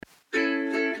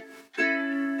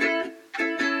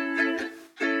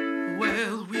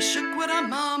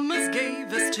mamas gave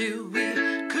us till we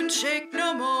couldn't shake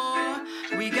no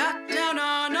more. We got down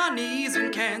on our knees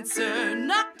when cancer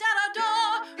knocked at our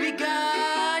door. We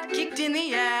got kicked in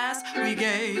the ass, we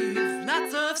gave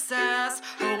lots of sass.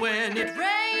 Oh, when it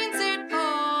rains, it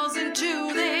falls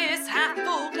into this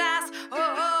half-full glass.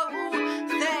 Oh,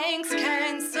 thanks,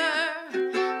 cancer.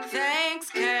 Thanks,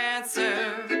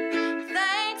 cancer.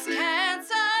 Thanks,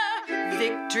 cancer.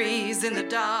 Victories in the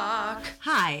dark.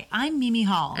 Hi, I'm Mimi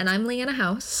Hall. And I'm Leanna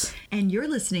House. And you're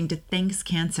listening to Thanks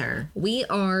Cancer. We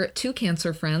are two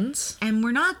cancer friends. And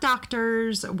we're not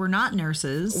doctors, we're not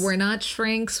nurses. We're not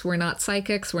shrinks, we're not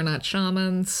psychics, we're not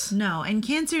shamans. No, and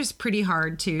cancer's pretty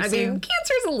hard too. I mean,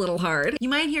 cancer's a little hard. You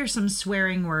might hear some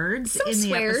swearing words in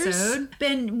the episode.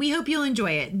 But we hope you'll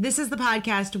enjoy it. This is the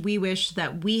podcast we wish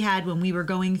that we had when we were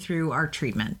going through our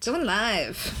treatment. Going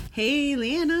live. Hey,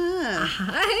 Leanna.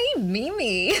 Hi,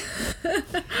 Mimi.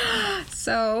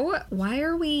 So, why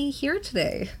are we here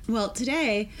today? Well,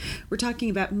 today we're talking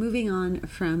about moving on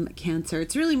from cancer.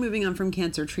 It's really moving on from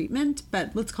cancer treatment,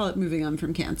 but let's call it moving on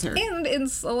from cancer. And in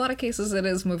a lot of cases, it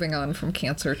is moving on from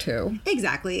cancer too.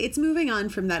 Exactly. It's moving on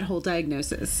from that whole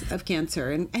diagnosis of cancer.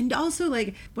 And also,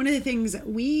 like, one of the things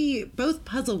we both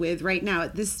puzzle with right now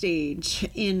at this stage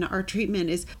in our treatment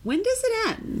is, when does it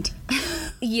end?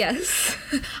 Yes.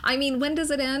 I mean, when does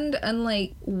it end? And,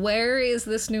 like, where is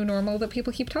this new normal that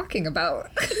people keep talking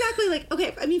about? Exactly. Like,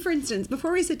 okay, I mean, for instance,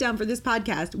 before we sit down for this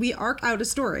podcast, we arc out a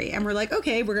story and we're like,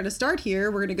 okay, we're going to start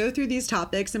here. We're going to go through these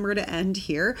topics and we're going to end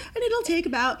here. And it'll take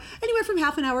about anywhere from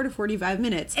half an hour to 45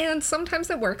 minutes. And sometimes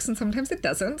it works and sometimes it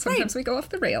doesn't. Sometimes we go off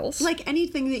the rails. Like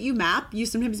anything that you map, you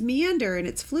sometimes meander and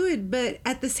it's fluid. But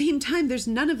at the same time, there's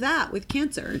none of that with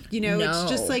cancer. You know, It's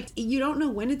just like, you don't know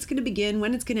when it's going to begin,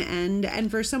 when it's going to end. And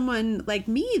for someone like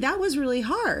me, that was really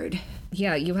hard.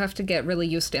 Yeah, you have to get really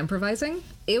used to improvising.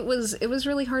 It was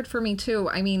really hard for me too.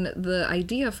 I mean, the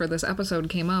idea for this episode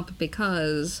came up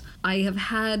because I have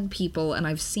had people, and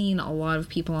I've seen a lot of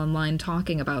people online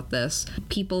talking about this,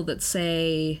 people that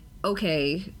say,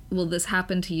 okay, well, this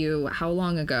happened to you how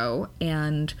long ago,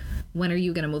 and when are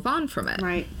you going to move on from it?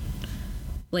 Right.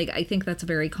 Like, I think that's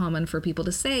very common for people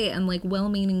to say, and, like,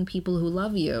 well-meaning people who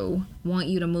love you want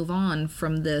you to move on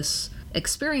from this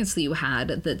experience that you had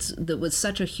that was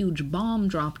such a huge bomb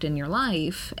dropped in your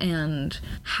life. And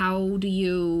how do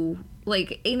you,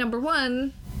 like, number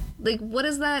one, like, what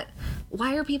is that?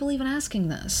 Why are people even asking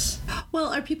this?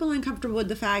 Well, are people uncomfortable with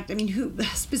the fact, I mean, who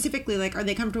specifically, like, are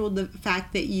they comfortable with the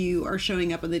fact that you are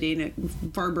showing up on the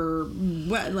Dana-Farber,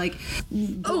 what, like,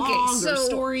 blogs or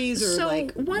stories? Or, so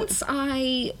like, once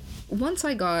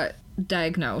I got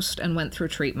diagnosed and went through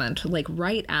treatment, like,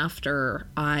 right after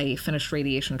I finished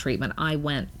radiation treatment, I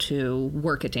went to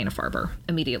work at Dana-Farber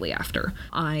immediately after.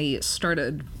 I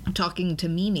started talking to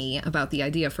Mimi about the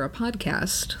idea for a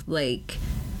podcast, like,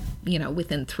 you know,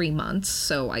 within 3 months.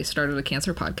 So I started a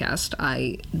cancer podcast.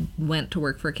 I went to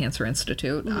work for a cancer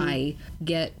institute. Mm-hmm. I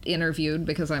get interviewed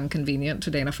because I'm convenient to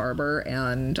Dana-Farber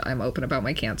and I'm open about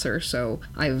my cancer. So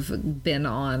I've been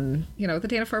on, you know, the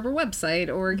Dana-Farber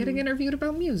website or getting interviewed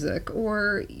about music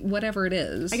or whatever it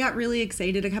is. I got really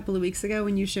excited a couple of weeks ago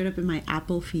when you showed up in my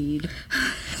Apple feed.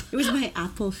 It was my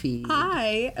Apple feed.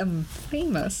 I am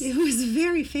famous. It was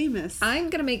very famous. I'm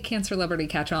going to make Cancer Celebrity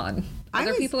catch on.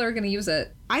 Other people are going to use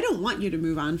it. I don't want you to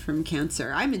move on from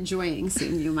cancer. I'm enjoying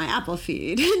seeing you in my Apple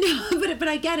feed. No, but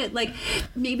I get it. Like,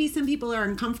 maybe some people are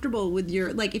uncomfortable with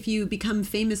your, like, if you become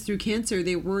famous through cancer,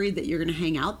 they're worried that you're going to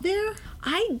hang out there.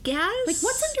 I guess. Like,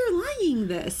 what's underlying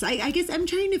this? I guess I'm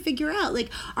trying to figure out, like,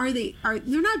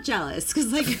 they're not jealous?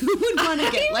 Because, like, who would want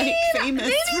to get, like,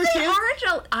 famous for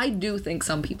cancer? I do think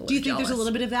some people Do you think there's a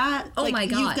little bit of that? Oh, like, my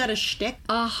God. You've got a shtick?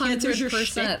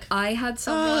 100%. I had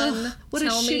someone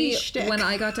tell me shtick. when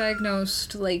I got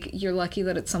diagnosed, like, you're lucky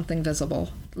that it's something visible.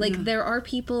 Like, there are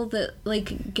people that,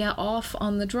 like, get off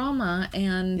on the drama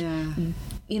and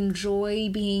enjoy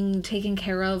being taken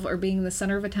care of or being the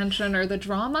center of attention or the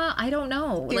drama. I don't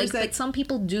know. But some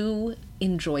people do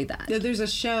enjoy that. There's a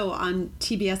show on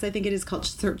TBS, I think it is, called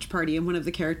Search Party, and one of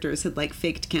the characters had, like,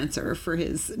 faked cancer for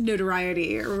his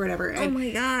notoriety or whatever. And, oh my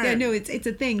God. Yeah, no, it's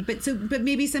a thing. But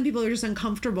maybe some people are just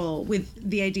uncomfortable with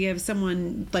the idea of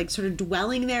someone, like, sort of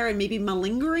dwelling there and maybe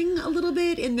malingering a little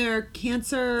bit in their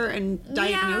cancer and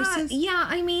diagnosis. Yeah,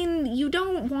 I mean, you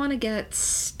don't want to get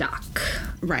stuck.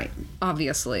 Right.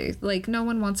 Obviously. Like, no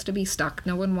one wants to be stuck.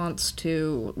 No one wants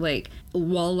to, like,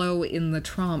 wallow in the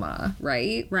trauma,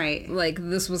 right? Right. Like, like,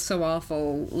 this was so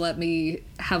awful, let me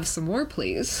have some more,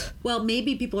 please. Well,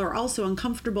 maybe people are also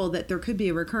uncomfortable that there could be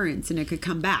a recurrence and it could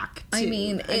come back, too. I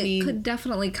mean, it could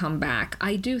definitely come back.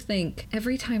 I do think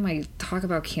every time I talk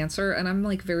about cancer, and I'm,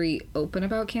 like, very open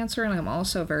about cancer, and I'm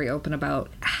also very open about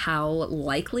how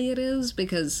likely it is,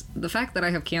 because the fact that I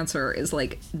have cancer is,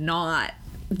 like, not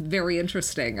very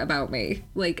interesting about me.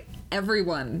 Like,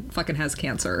 everyone fucking has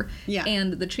cancer. Yeah.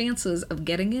 And the chances of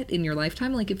getting it in your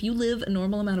lifetime, like, if you live a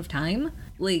normal amount of time,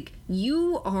 like,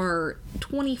 you are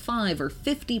 25 or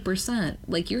 50%,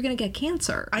 like, you're gonna get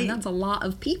cancer. And that's a lot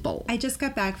of people. I just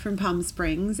got back from Palm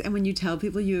Springs, and when you tell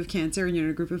people you have cancer and you're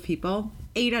in a group of people,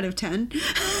 8 out of 10,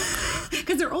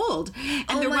 because they're old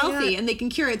and they're wealthy and they can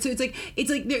cure it. So it's like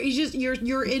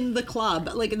you're in the club.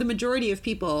 Like, the majority of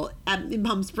people in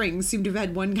Palm Springs seem to have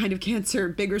had one kind of cancer,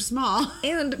 big or small.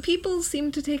 And people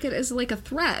seem to take it as, like, a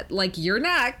threat. Like, you're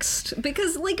next,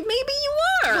 because, like, maybe you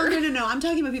are. Oh, no. I'm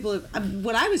talking about people.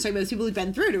 What I was talking about is people who've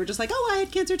been through it, who were just like, oh, I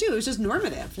had cancer too. It was just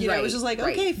normative. You know, it was just like,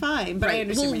 okay, fine. But I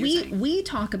understand what you're saying. We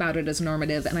talk about it as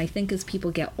normative, and I think as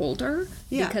people get older,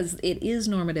 because it is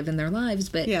normative in their lives,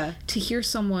 but to hear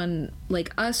someone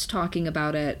like us talking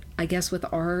about it, I guess with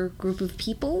our group of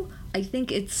people, I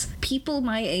think it's people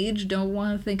my age don't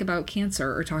want to think about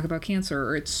cancer or talk about cancer,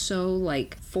 or it's so,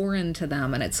 like, foreign to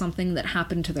them, and it's something that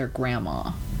happened to their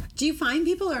grandma. Do you find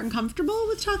people are uncomfortable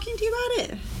with talking to you about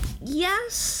it?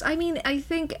 Yes. I mean, I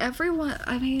think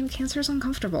cancer is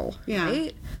uncomfortable,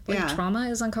 right? Like, trauma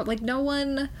is uncomfortable. Like, no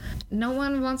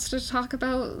one wants to talk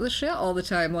about the shit all the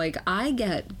time. Like, I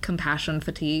get compassion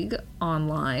fatigue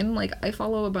online. Like, I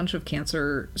follow a bunch of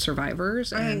cancer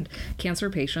survivors and cancer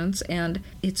patients, and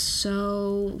it's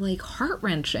so, like,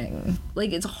 heart-wrenching.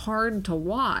 Like, it's hard to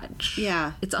watch.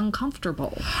 Yeah. It's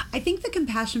uncomfortable. I think the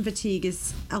compassion fatigue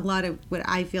is a lot of what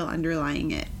I feel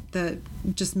underlying it. The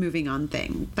just moving on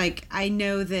thing. Like, I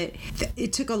know that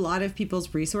it took a lot of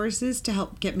people's resources to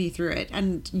help get me through it,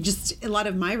 and just a lot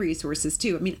of my resources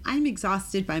too. I mean, I'm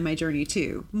exhausted by my journey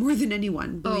too, more than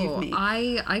anyone, believe me.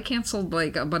 I canceled,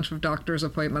 like, a bunch of doctor's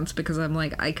appointments because I'm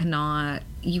like,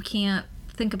 you can't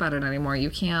think about it anymore. You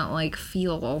can't, like,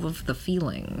 feel all of the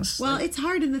feelings. Well, it's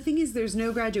hard, and the thing is, there's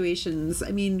no graduations.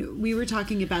 I mean, we were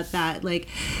talking about that. Like,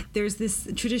 there's this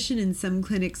tradition in some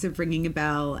clinics of ringing a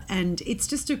bell, and it's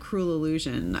just a cruel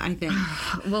illusion, I think.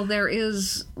 Well, there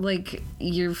is, like,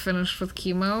 you're finished with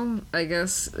chemo. I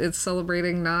guess it's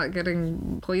celebrating not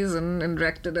getting poison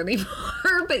injected anymore.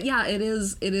 But yeah, it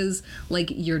is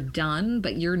like, you're done,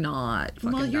 but you're not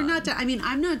fucking Well, you're done. not done. I mean,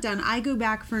 I'm not done. I go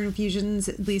back for infusions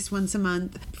at least once a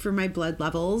month for my blood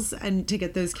levels and to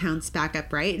get those counts back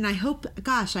up right. And I hope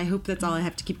that's all I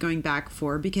have to keep going back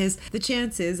for, because the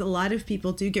chances, a lot of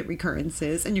people do get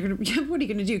recurrences, and what are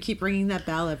you gonna do? Keep ringing that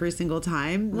bell every single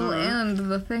time? Well,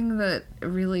 and the thing that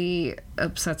really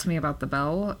upsets me about the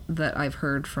bell that I've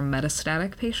heard from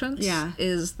metastatic patients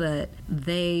is that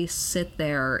they sit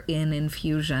there in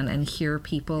infusion and hear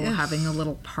people having a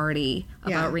little party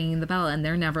about ringing the bell, and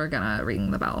they're never gonna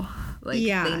ring the bell. Like,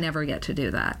 they never get to do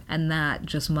that. And that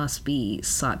just must be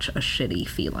such a shitty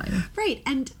feeling. Right.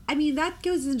 And, I mean, that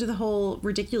goes into the whole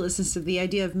ridiculousness of the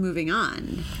idea of moving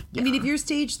on. Yeah. I mean, if you're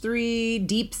stage 3,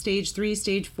 deep stage 3,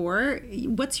 stage 4,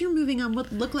 what's your moving on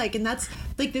look like? And that's,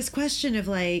 like, this question of,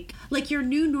 like your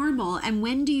new normal, and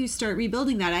when do you start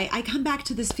rebuilding that? I come back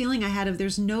to this feeling I had of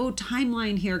there's no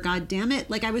timeline here, God damn it.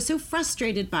 Like, I was so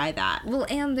frustrated by that. Well,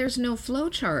 and there's no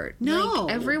flowchart. No.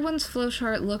 Like, everyone's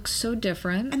flowchart looks so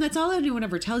different. And that's all anyone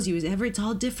ever tells you is it's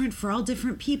all different for all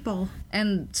different people.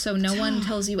 And so no one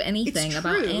tells you anything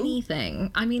about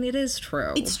anything. I mean, it is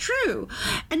true. It's true.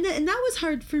 And that was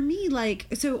hard for me. Like,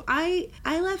 so I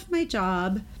left my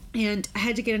job and I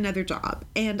had to get another job,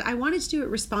 and I wanted to do it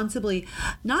responsibly,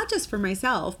 not just for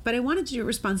myself, but I wanted to do it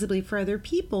responsibly for other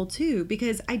people too,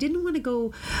 because I didn't want to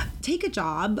go take a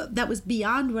job that was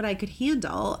beyond what I could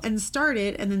handle and start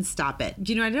it and then stop it.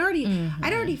 You know, I'd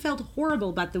already felt horrible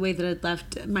about the way that I'd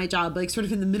left my job, like, sort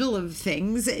of in the middle of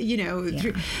things, you know.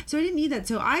 So I didn't need that.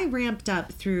 So I ramped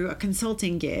up through a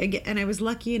consulting gig, and I was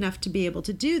lucky enough to be able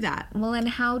to do that. Well, and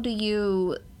how do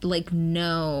you, like,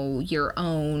 know your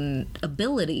own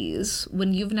abilities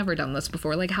when you've never done this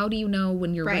before? Like, how do you know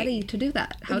when you're ready to do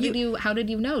that? How did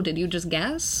you know? Did you just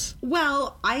guess?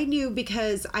 Well, I knew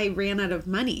because I ran out of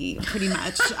money, pretty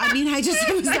much. I mean,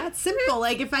 it was that simple.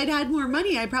 Like, if I'd had more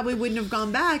money, I probably wouldn't have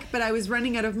gone back, but I was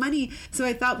running out of money. So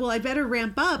I thought, well, I better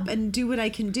ramp up and do what I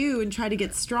can do and try to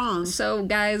get strong. So,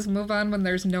 guys, move on when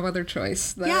there's no other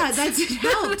choice. It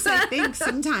helps, I think,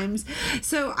 sometimes.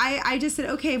 So I just said,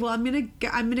 okay, well,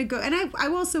 I'm going to go. And I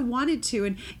also wanted to.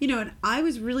 And, you know, and I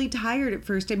was really tired at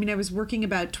first. I mean, I was working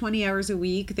about 20 hours a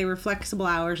week. They were flexible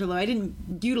hours, although I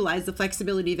didn't utilize the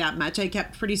flexibility that much. I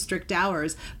kept pretty strict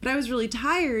hours. But I was really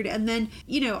tired. And then,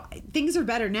 you know, things are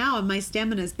better now and my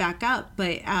stamina's back up.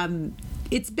 But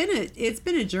it's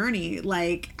been a journey.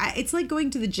 Like, it's like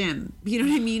going to the gym. You know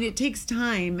what I mean? It takes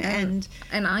time. And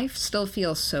I still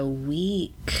feel so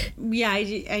weak. Yeah,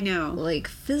 I know. Like,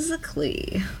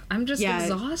 physically. I'm just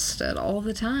exhausted all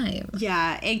the time.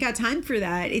 Yeah, ain't got time for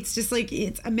that. It's just like,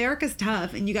 America's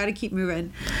tough and you got to keep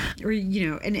moving. Or, you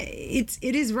know, and it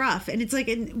is rough. And it's like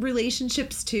in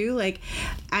relationships too. Like,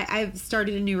 I've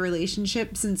started a new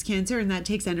relationship since cancer, and that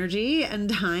takes energy and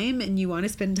time, and you want to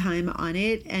spend time on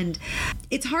it. And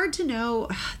it's hard to know.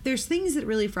 There's things that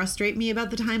really frustrate me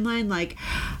about the timeline. Like,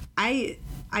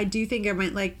 I do think I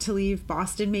might like to leave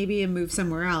Boston maybe and move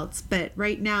somewhere else. But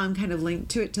right now I'm kind of linked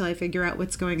to it till I figure out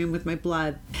what's going on with my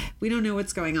blood. We don't know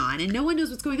what's going on. And no one knows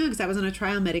what's going on because I was on a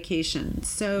trial medication.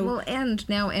 So, well, and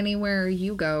now anywhere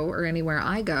you go or anywhere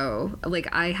I go,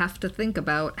 like, I have to think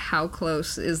about how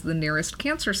close is the nearest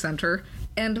cancer center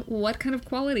and what kind of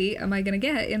quality am I going to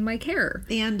get in my care?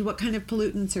 And what kind of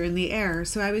pollutants are in the air.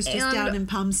 So I was just down in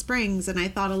Palm Springs, and I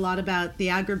thought a lot about the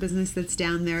agribusiness that's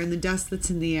down there and the dust that's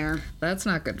in the air. That's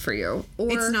not good for you.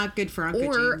 It's not good for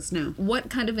oncogenes, no. What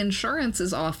kind of insurance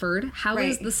is offered? How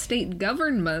is the state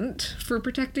government for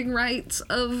protecting rights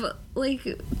of, like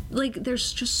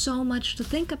there's just so much to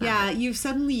think about. Yeah, you've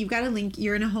got to link,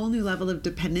 you're in a whole new level of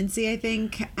dependency, I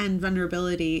think, and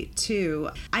vulnerability too.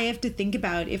 I have to think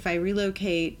about if I relocate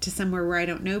to somewhere where I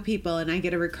don't know people and I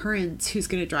get a recurrence, who's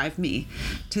going to drive me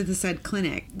to the said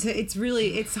clinic. So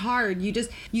it's hard.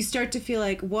 You start to feel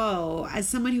like, whoa, as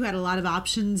someone who had a lot of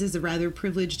options as a rather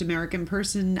privileged American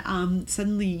person,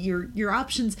 suddenly your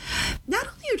options not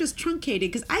only are just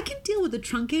truncated, because I can deal with the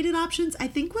truncated options. I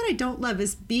think what I don't love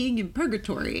is being in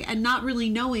purgatory and not really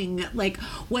knowing like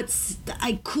what's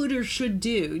I could or should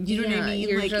do. You know what I mean?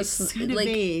 You're like, just it's kind of like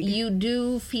vague. You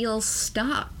do feel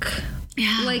stuck.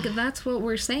 Yeah. Like, that's what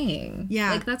we're saying.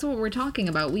 Yeah. Like, that's what we're talking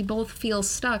about. We both feel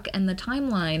stuck, and the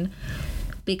timeline,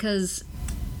 because,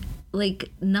 like,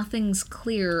 nothing's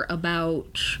clear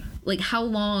about, like, how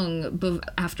long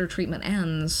after treatment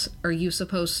ends are you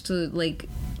supposed to, like,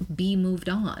 be moved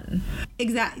on?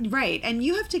 Exactly. Right. And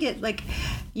you have to get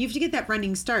that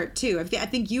running start, too. I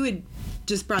think you had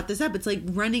just brought this up. It's like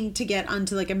running to get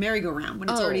onto, like, a merry-go-round when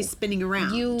it's already spinning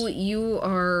around. You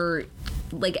are...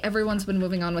 like, everyone's been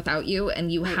moving on without you,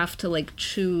 and you have to, like,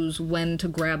 choose when to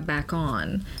grab back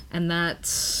on. And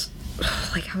that's,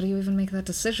 like, how do you even make that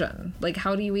decision? Like,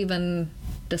 how do you even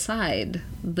decide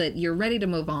that you're ready to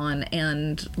move on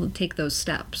and take those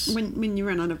steps? When you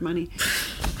run out of money.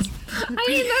 I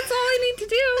mean, that's all I need to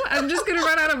do. I'm just going to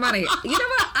run out of money. You know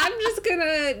what? I'm just going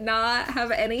to not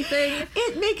have anything.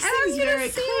 It makes things very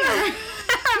clear.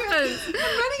 I'm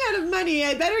running out of money.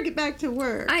 I better get back to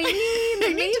work. I mean,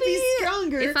 I need to be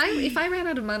stronger. If I ran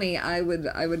out of money, I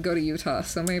would go to Utah.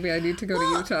 So maybe I need to go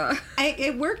to Utah.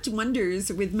 It worked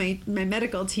wonders with my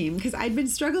medical team, because I'd been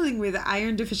struggling with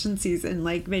iron deficiencies and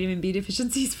like vitamin B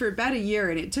deficiencies for about a year,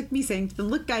 and it took me saying to them,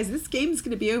 "Look, guys, this game's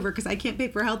going to be over because I can't pay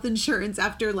for health insurance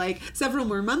after like several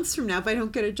more months from now if I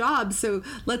don't get a job. So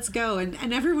let's go."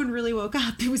 And everyone really woke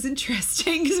up. It was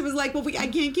interesting because it was like, well, I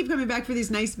can't keep coming back for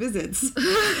these nice visits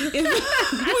if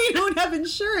we don't have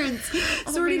insurance.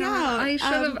 Sort it out.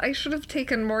 I should have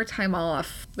taken more time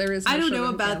off. There is no I don't know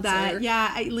about cancer. that.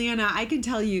 Yeah, Leanna, I can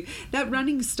tell you that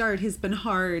running start has been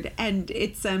hard, and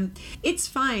it's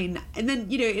fine. And then,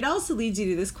 you know, it also leads you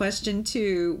to this question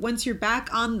too. Once you're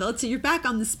back on let's say you're back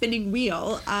on the spinning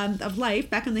wheel of life,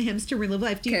 back on the hamster wheel of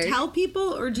life, do you tell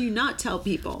people or do you not tell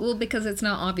people? Well, because it's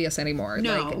not obvious anymore.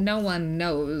 No. Like, no one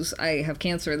knows I have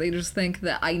cancer. They just think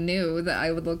that I knew that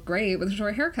I would look great with a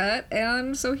short haircut,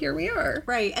 and so here we are.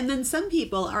 Right. And then some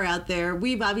people are out there,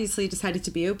 we've obviously decided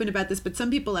to be open about this, but some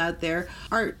people out there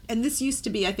are, and this used to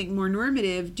be, I think, more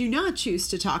normative, do not choose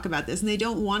to talk about this, and they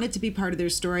don't want it to be part of their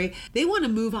story. They want to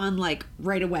move on, like,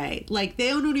 right away. Like, they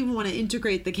don't even want to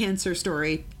integrate the cancer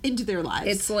story into their lives.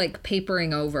 It's like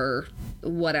papering over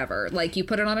whatever. Like, you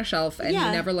put it on a shelf and you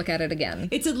never look at it again.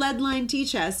 It's a lead-lined tea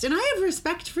chest, and I have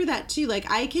respect for that too. Like,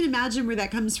 I can imagine where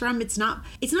that comes from. It's not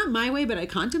my way, but I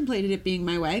contemplated it being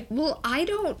my way. Well, I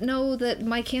don't know that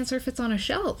my cancer fits on a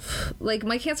shelf. Like,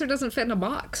 my cancer doesn't fit in a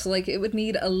box. Like, it would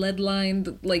need a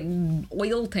lead-lined, like,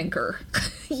 oil tanker.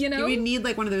 You know? You would need,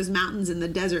 like, one of those mountains in the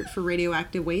desert for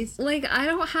radioactive waste. Like, I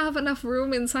don't have enough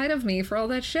room inside of me for all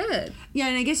that shit. Yeah,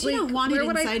 and I guess you don't want it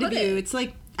inside of you. It's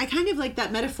like, I kind of like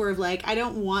that metaphor of like, I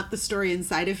don't want the story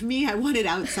inside of me. I want it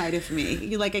outside of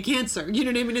me. Like a cancer. You know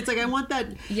what I mean? It's like, I want that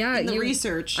in the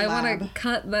research lab. I want to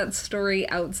cut that story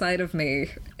outside of me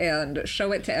and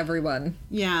show it to everyone.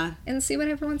 Yeah. And see what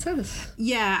everyone says.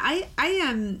 Yeah,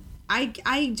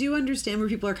 I do understand where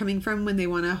people are coming from when they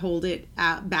want to hold it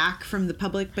back from the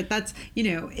public, but that's,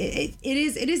 it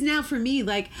is now for me.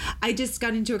 Like, I just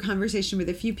got into a conversation with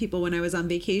a few people when I was on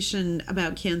vacation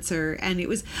about cancer, and it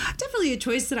was definitely a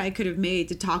choice that I could have made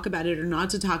to talk about it or not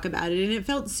to talk about it, and it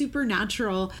felt super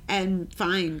natural and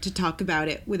fine to talk about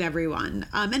it with everyone.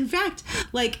 In fact,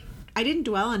 like, I didn't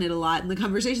dwell on it a lot in the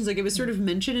conversations. Like, it was sort of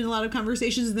mentioned in a lot of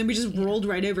conversations, and then we just rolled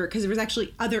right over because there was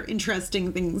actually other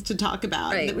interesting things to talk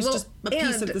about. Right. That was just a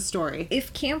piece of the story.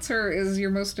 If cancer is your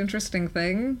most interesting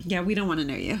thing, yeah, we don't want to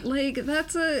know you. Like,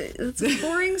 that's a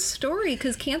boring story,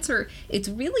 because cancer, it's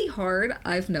really hard,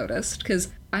 I've noticed, because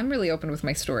I'm really open with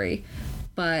my story,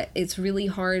 but it's really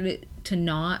hard to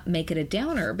not make it a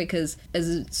downer, because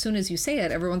as soon as you say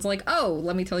it, everyone's like, oh,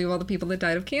 let me tell you all the people that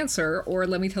died of cancer, or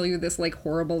let me tell you this like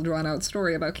horrible drawn out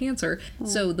story about cancer.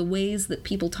 So the ways that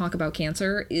people talk about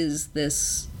cancer is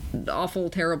this awful,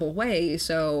 terrible way.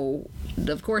 So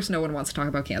of course no one wants to talk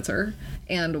about cancer.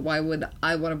 And why would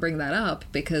I want to bring that up?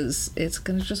 Because it's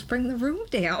going to just bring the room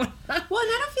down. Well, and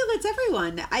I don't feel that's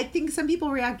everyone. I think some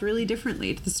people react really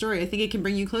differently to the story. I think it can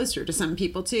bring you closer to some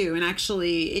people too. And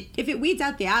actually, if it weeds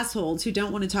out the assholes who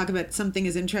don't want to talk about something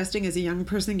as interesting as a young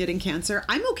person getting cancer,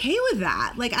 I'm okay with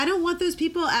that. Like, I don't want those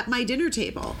people at my dinner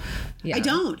table. Yeah. I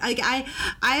don't. Like, I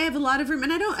have a lot of room,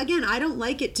 and I don't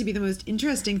like it to be the most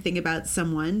interesting thing about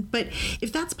someone. But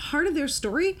if that's part of their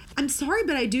story, I'm sorry,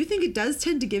 but I do think it does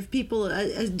tend to give people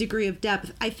a degree of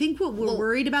depth. I think what we're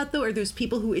worried about, though, are those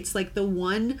people who it's like the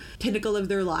one pinnacle of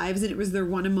their lives, and it was their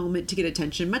one moment to get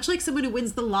attention. Much like someone who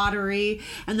wins the lottery,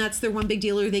 and that's their one big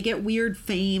deal, or they get weird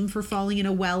fame for falling in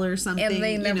a well or something. And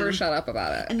they never shut up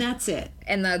about it. And that's it.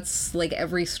 And that's like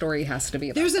every story has to be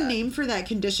about There's that. a name for that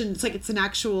condition. It's like it's an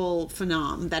actual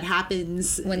phenomenon that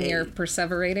happens when you're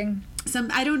perseverating.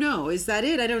 I don't know. Is that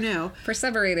it? I don't know.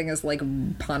 Perseverating is like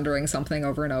pondering something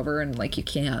over and over, and like you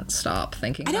can't stop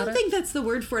thinking about it. I don't think that's the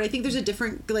word for it. I think there's a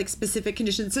different like specific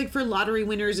condition. It's like for lottery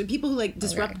winners and people who like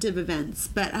disruptive events.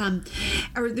 But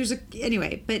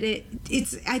anyway, but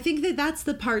it's I think that's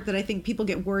the part that I think people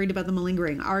get worried about the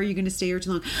malingering. Are you going to stay here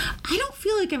too long? I don't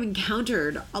feel like I've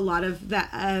encountered a lot of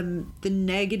that the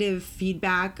negative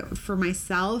feedback for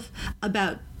myself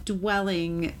about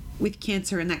dwelling with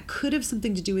cancer, and that could have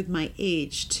something to do with my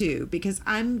age too, because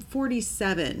I'm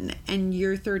 47 and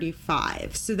you're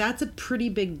 35, so that's a pretty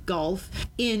big gulf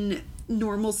in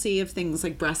normalcy of things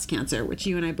like breast cancer, which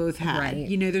you and I both had. Right.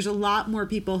 You know, there's a lot more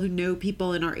people who know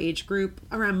people in our age group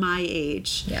around my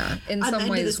age. Yeah. In some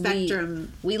ways,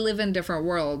 we live in different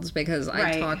worlds, because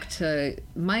I talk to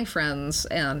my friends,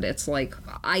 and it's like,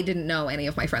 I didn't know any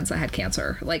of my friends that had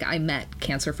cancer. Like, I met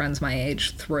cancer friends my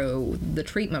age through the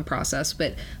treatment process,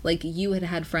 but like, you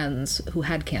had friends who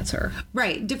had cancer.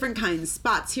 Right. Different kinds,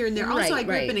 spots here and there. Also, I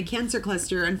grew up in a cancer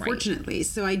cluster, unfortunately. Right.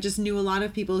 So I just knew a lot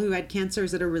of people who had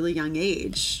cancers at a really young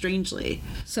age, strangely.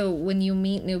 So when you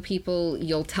meet new people,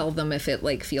 you'll tell them if it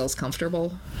like feels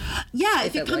comfortable? Yeah,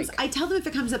 if it comes, I tell them if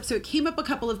it comes up. So it came up a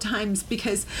couple of times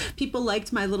because people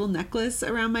liked my little necklace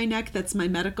around my neck. That's my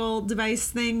medical device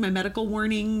thing, my medical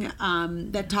warning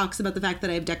that talks about the fact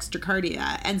that I have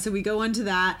dextrocardia. And so we go into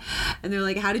that, and they're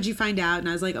like, how did you find out? And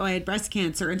I was like, oh, I had breast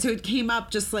cancer. And so it came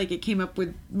up just like it came up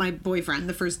with my boyfriend,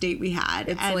 the first date we had.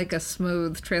 It's like a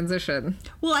smooth transition.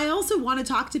 Well, I also want to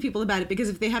talk to people about it, because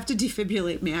if they have to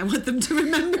defibrillate me, I want them to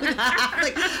remember that.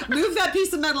 Like, move that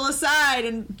piece of metal aside,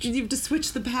 and you have to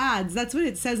switch the pads. That's what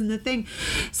it says in the thing.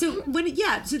 So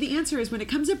so the answer is, when it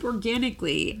comes up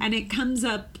organically, and it comes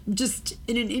up just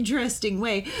in an interesting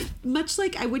way, much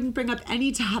like I wouldn't bring up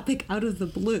any topic out of the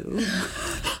blue.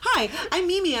 Hi, I'm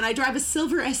Mimi, and I drive a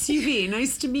silver SUV.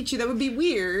 Nice to meet you. That would be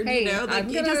weird, hey, you know? Like,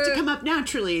 it has to come up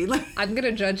naturally. Like, I'm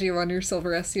gonna judge you on your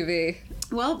silver SUV.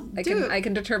 Well, I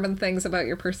can determine things about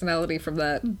your personality from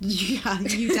that. Yeah,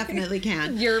 you definitely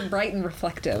can. You're bright and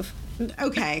reflective.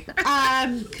 Okay.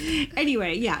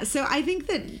 Anyway, yeah. So I think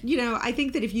that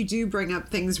if you do bring up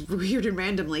things weird and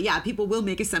randomly, yeah, people will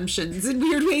make assumptions in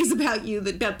weird ways about you,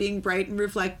 about being bright and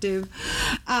reflective.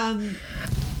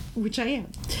 Which I am.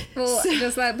 Well,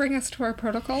 does that bring us to our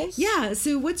protocols? Yeah.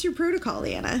 So what's your protocol,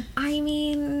 Anna? I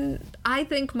mean, I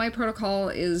think my protocol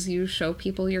is you show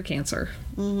people your cancer.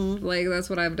 Mm-hmm. Like, that's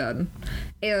what I've done.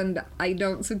 And I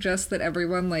don't suggest that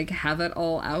everyone, like, have it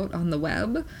all out on the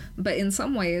web. But in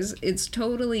some ways, it's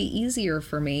totally easier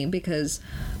for me, because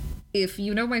if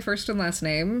you know my first and last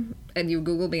name and you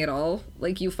Google me at all,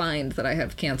 like, you find that I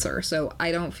have cancer. So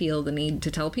I don't feel the need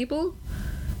to tell people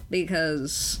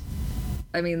because,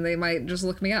 I mean, they might just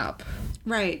look me up.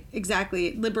 Right, exactly.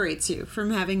 It liberates you from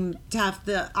having to have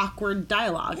the awkward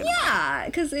dialogue. Yeah,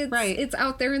 because it's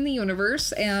out there in the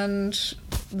universe, and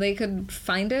they could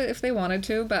find it if they wanted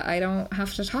to, but I don't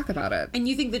have to talk about it. And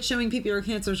you think that showing people your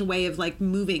cancer is a way of, like,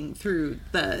 moving through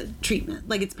the treatment?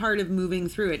 Like, it's part of moving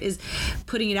through it, is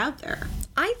putting it out there.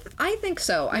 I think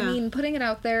so. Yeah. I mean, putting it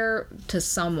out there to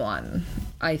someone,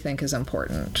 I think, is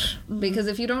important. Mm-hmm. Because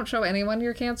if you don't show anyone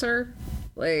your cancer,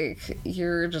 like,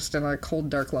 you're just in a cold,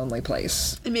 dark, lonely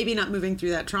place. And maybe not moving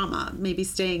through that trauma. Maybe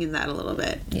staying in that a little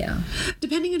bit. Yeah.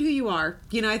 Depending on who you are.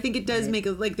 You know, I think it does make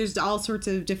like, there's all sorts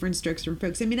of different strokes from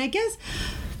folks. I mean, I guess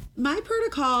my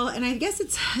protocol, and I guess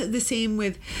it's the same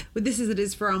with this as it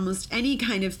is for almost any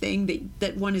kind of thing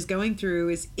that one is going through,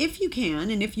 is if you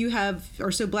can, and if you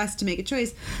are so blessed to make a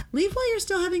choice, leave while you're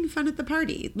still having fun at the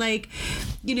party. Like,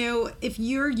 you know, if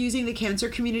you're using the cancer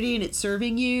community and it's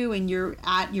serving you and you're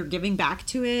giving back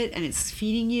to it and it's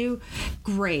feeding you,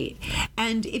 great.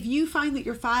 And if you find that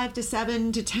you're 5 to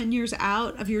 7 to 10 years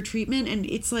out of your treatment and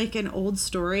it's like an old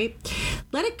story,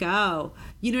 let it go.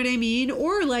 You know what I mean?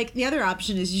 Or, like, the other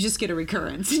option is you just get a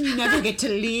recurrence and you never get to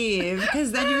leave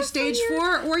because then you're stage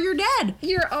 4 or you're dead.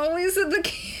 You're always at the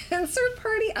cancer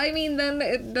party. I mean, then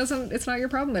it's not your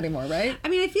problem anymore, right? I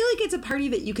mean, I feel like it's a party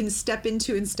that you can step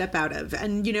into and step out of.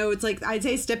 And, you know, it's like, I'd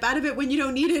say step out of it when you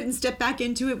don't need it and step back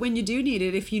into it when you do need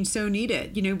it, if you so need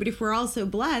it, you know. But if we're all so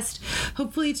blessed,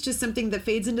 hopefully it's just something that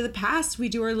fades into the past. We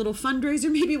do our little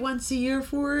fundraiser maybe once a year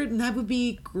for it, and that would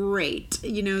be great.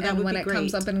 You know, that would be great. And when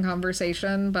it comes up in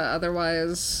conversation, but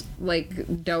otherwise,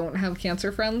 like, don't have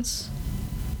cancer friends.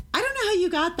 I don't know how you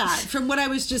got that from what I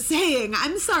was just saying.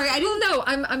 I'm sorry. I didn't know.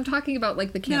 I'm talking about,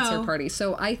 like, the cancer party.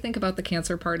 So I think about the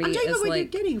cancer party I'm talking as, about what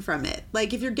like, you're getting from it.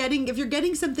 Like, if you're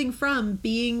getting something from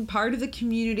being part of the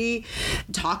community,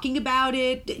 talking about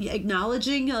it,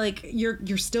 acknowledging, like,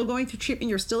 you're still going through treatment,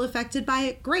 you're still affected by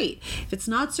it, great. If it's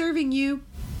not serving you,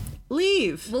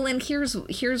 leave. Well, and here's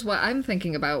what I'm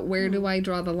thinking about. Where do I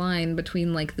draw the line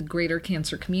between, like, the greater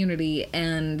cancer community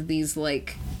and these,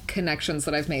 like, connections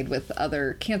that I've made with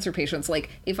other cancer patients? Like,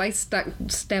 if I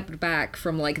stepped back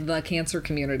from, like, the cancer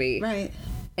community, right,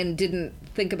 and didn't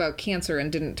think about cancer and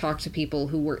didn't talk to people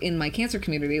who were in my cancer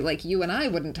community, like, you and I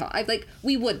wouldn't talk.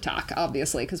 We would talk,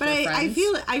 obviously, because we're friends.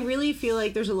 I really feel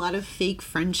like there's a lot of fake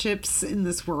friendships in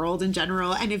this world in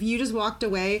general, and if you just walked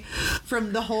away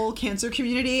from the whole cancer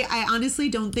community, I honestly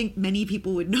don't think many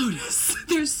people would notice.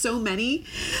 There's so many.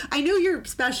 I know you're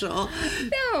special.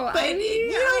 No, but I mean,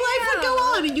 your life would go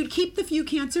on, and you'd keep the few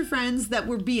cancer friends that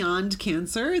were beyond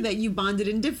cancer, that you bonded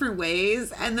in different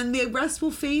ways, and then the rest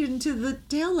will fade into the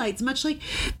taillights, much like,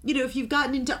 you know, if you've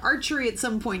gotten into archery at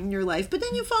some point in your life, but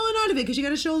then you've fallen out of it because you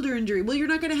got a shoulder injury. Well, you're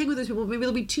not going to hang with those people. Maybe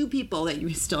there'll be 2 people that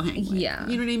you still hang with. Yeah.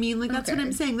 You know what I mean? Like, that's what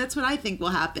I'm saying. That's what I think will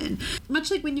happen.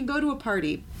 Much like when you go to a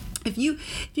party. If you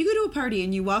go to a party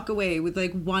and you walk away with,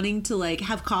 like, wanting to, like,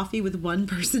 have coffee with one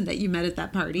person that you met at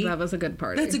that party, that was a good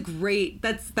party.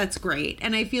 That's great.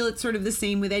 And I feel it's sort of the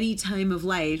same with any time of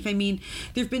life. I mean,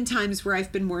 there've been times where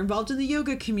I've been more involved in the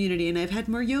yoga community and I've had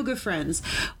more yoga friends.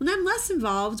 When I'm less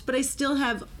involved, but I still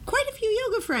have quite a few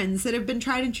yoga friends that have been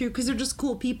tried and true because they're just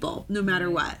cool people no matter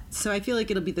what. So I feel like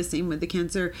it'll be the same with the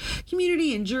cancer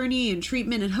community and journey and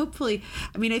treatment, and hopefully,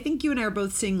 I mean, I think you and I are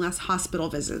both seeing less hospital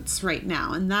visits right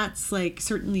now, and that's, like,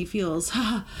 certainly feels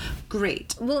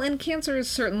great. Well, and cancer is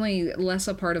certainly less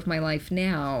a part of my life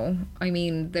now. I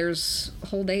mean, there's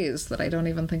whole days that I don't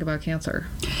even think about cancer.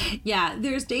 Yeah,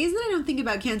 there's days that I don't think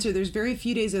about cancer. There's very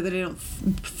few days that I don't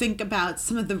think about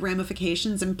some of the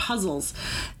ramifications and puzzles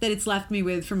that it's left me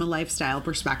with from a lifestyle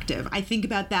perspective. I think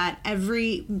about that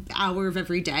every hour of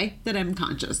every day that I'm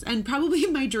conscious, and probably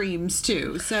in my dreams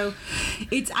too. So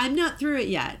I'm not through it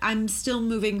yet. I'm still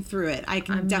moving through it. I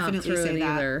can definitely say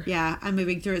that. Either. Yeah, I'm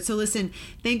moving through it. So listen,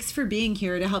 thanks for being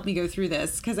here to help me go through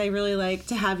this, because I really like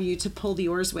to have you to pull the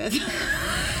oars with.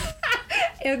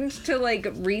 And to, like,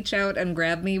 reach out and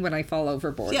grab me when I fall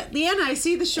overboard. Yeah, Leanna, I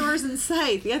see the shores in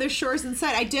sight. The other shores in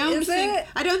sight. I don't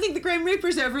think the Grim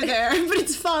Reaper's over there, but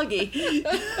it's foggy.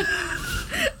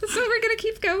 So we're gonna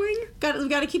keep going? We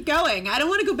gotta keep going. I don't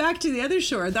want to go back to the other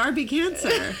shore, the RB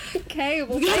Cancer. Okay,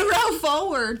 well, we gotta row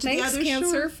forward to the other shore. Thanks,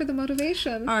 Cancer, for the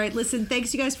motivation. All right, listen,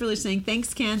 thanks you guys for listening.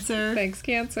 Thanks, Cancer. Thanks,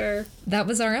 Cancer. That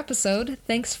was our episode.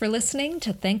 Thanks for listening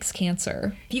to Thanks,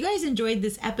 Cancer. If you guys enjoyed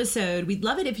this episode, we'd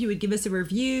love it if you would give us a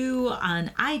review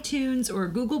on iTunes or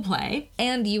Google Play.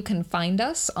 And you can find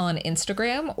us on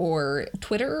Instagram or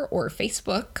Twitter or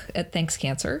Facebook at Thanks,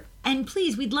 Cancer. And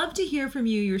please, we'd love to hear from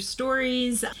you, your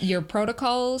stories, your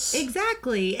protocols.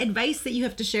 Exactly. Advice that you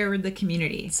have to share with the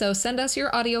community. So send us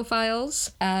your audio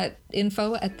files at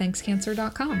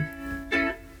info@thankscancer.com.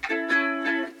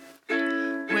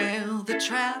 Well, the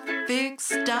traffic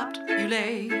stopped. You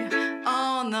lay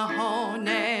on the horn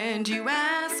and you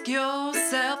ask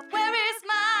yourself, where is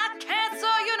my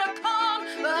cancer unicorn?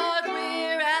 But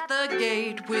we're at the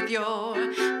gate with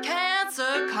your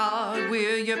cancer card.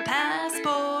 We're your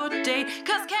passport date,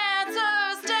 'cause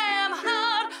cancer's damn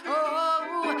hard.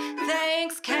 Oh,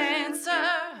 thanks, cancer.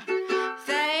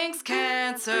 Thanks,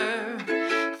 cancer.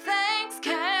 Thanks,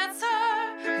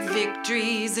 cancer.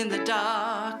 Victories in the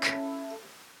dark.